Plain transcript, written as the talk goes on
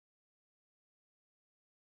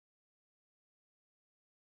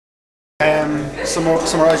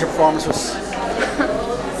summarise your performance was?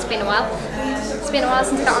 It's been a while. It's been a while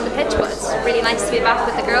since I got on the pitch, but it's really nice to be back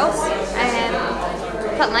with the girls.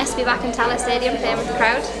 Felt nice to be back in Tallaght Stadium playing with the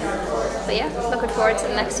crowd. But yeah, looking forward to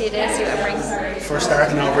the next few days, see what it brings. First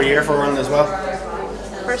start in over a year for Ireland as well.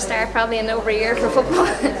 First start probably in over a year for football,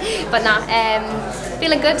 but not.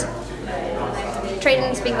 Feeling good.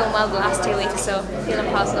 Training's been going well the last 2 weeks, so feeling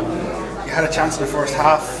positive. You had a chance in the first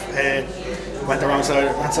half, went the wrong side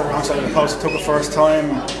of the post, took it first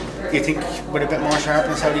time. Do you think with a bit more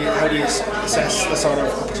sharpness, how do you assess the sort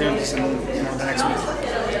of opportunities in the next week?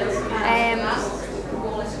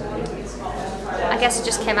 I guess it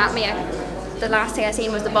just came at me. The last thing I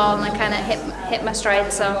seen was the ball, and I kind of hit my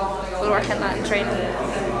stride. So we'll work on that in training.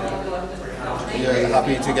 Are you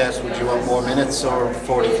happy to get? Would you want more minutes or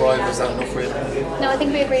 45? Is that enough for you? No, I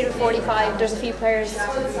think we agreed with 45. There's a few players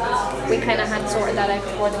we kind of had sorted that out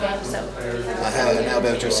before the game. So. Now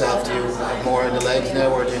about yourself, do you have more in the legs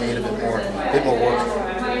now, or do you need a bit more work?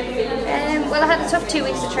 Well, I had a tough 2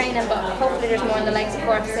 weeks of training, but hopefully there's more in the legs, of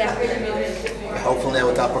course. Yeah. Hopeful now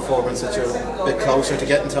with that performance that you're a bit closer to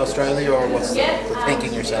getting to Australia, or what's the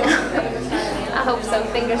thinking yourself? I hope so.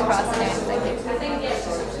 Fingers crossed. Thank you.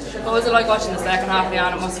 What was it like watching the second half,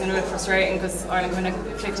 Leanne? It must have been a bit frustrating because Ireland kind of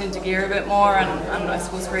clicked into gear a bit more and I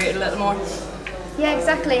suppose created a little more. Yeah,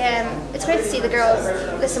 exactly. It's great to see the girls.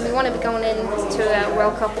 Listen, we want to be going into a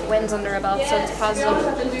World Cup with wins under our belt, so it's positive.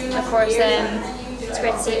 Of course, it's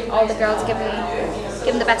great to see all the girls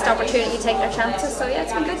given the best opportunity to take their chances. So yeah,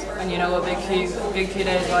 it's been good. And a big few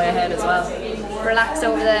days lie ahead as well. Relax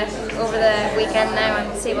over the weekend now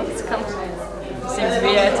and see what's to come. Seems to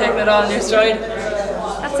be taking it all in your stride.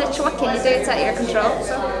 That's it. What can you do? It's out of your control.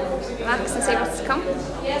 So relax and see what's to come.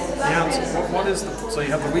 Yeah. So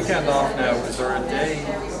you have the weekend off now. Is there a day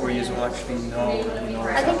where you will actually know?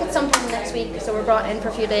 I think it's sometime next week. So we're brought in for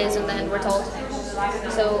a few days and then we're told.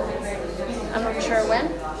 So I'm not sure when,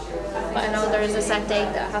 but I know there is a set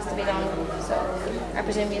date that has to be done. So I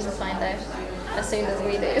presume you'll find out as soon as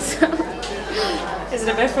we do. So. Is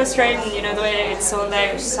it a bit frustrating, the way it's sold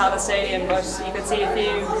out Tallaght Stadium, but you could see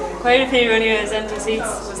quite a few anyways, empty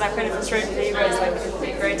seats. Was that kind of frustrating for you guys? Like, it'd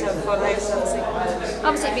be great to have a full house, obviously.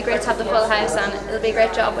 Obviously it'd be great to have the full house, and it'll be a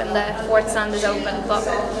great job when the fourth stand is open, but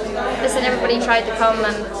listen, everybody tried to come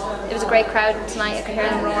and it was a great crowd tonight. I could hear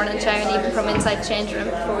them roaring and shouting even from inside the change room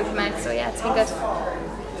before we came out, so yeah, it's been good.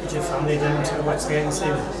 Did your family down to watch the game this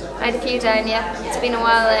evening? I had a few down, yeah. It's been a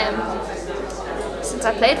while since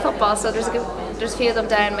I played football, so there's a few of them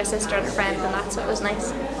down, my sister and her friend, and that's what was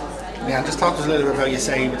nice. Yeah, just talk to us a little bit about you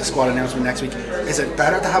say with the squad announcement next week. Is it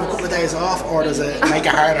better to have a couple of days off, or does it make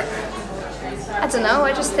it harder? I don't know,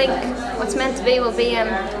 I just think what's meant to be will be,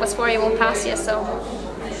 and what's for you won't pass you, so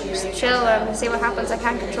just chill and see what happens. I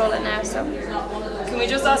can't control it now, so. Can we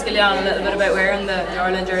just ask Leanne a little bit about wearing the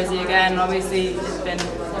Ireland jersey again? Obviously it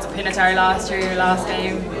was Pinatar last year, your last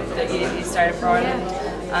game that you started for Ireland. Yeah.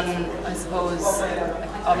 And I suppose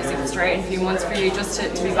obviously frustrating few months for you just to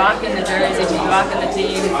be back in the jersey, to be back in the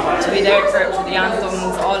team, to be there for the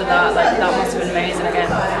anthems, all of that, that must have been amazing again.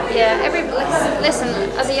 Yeah, listen,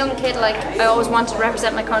 as a young kid, I always wanted to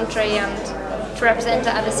represent my country, and to represent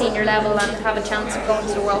it at a senior level and have a chance of going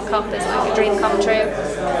to the World Cup is like a dream come true.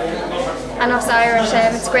 And us Irish,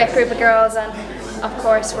 it's a great group of girls, and of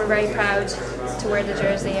course we're very proud to wear the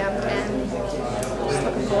jersey, and just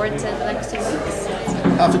looking forward to the next 2 weeks.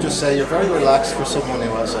 I have to just say, you're very relaxed for someone who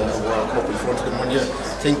has a World Cup in front of them. When you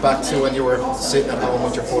think back to when you were sitting at home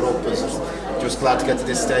with your foot up, is just glad to get to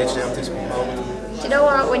this stage now at this moment? Do you know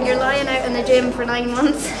what, when you're lying out in the gym for 9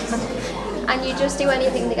 months and you just do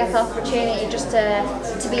anything to get the opportunity just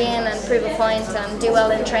to be in and prove a point and do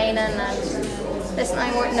well in training, and listen,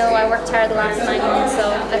 I worked hard the last 9 months, so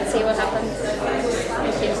let's see what happens.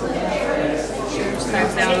 Thank you.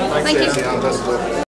 Thanks, Leanne. Thank you.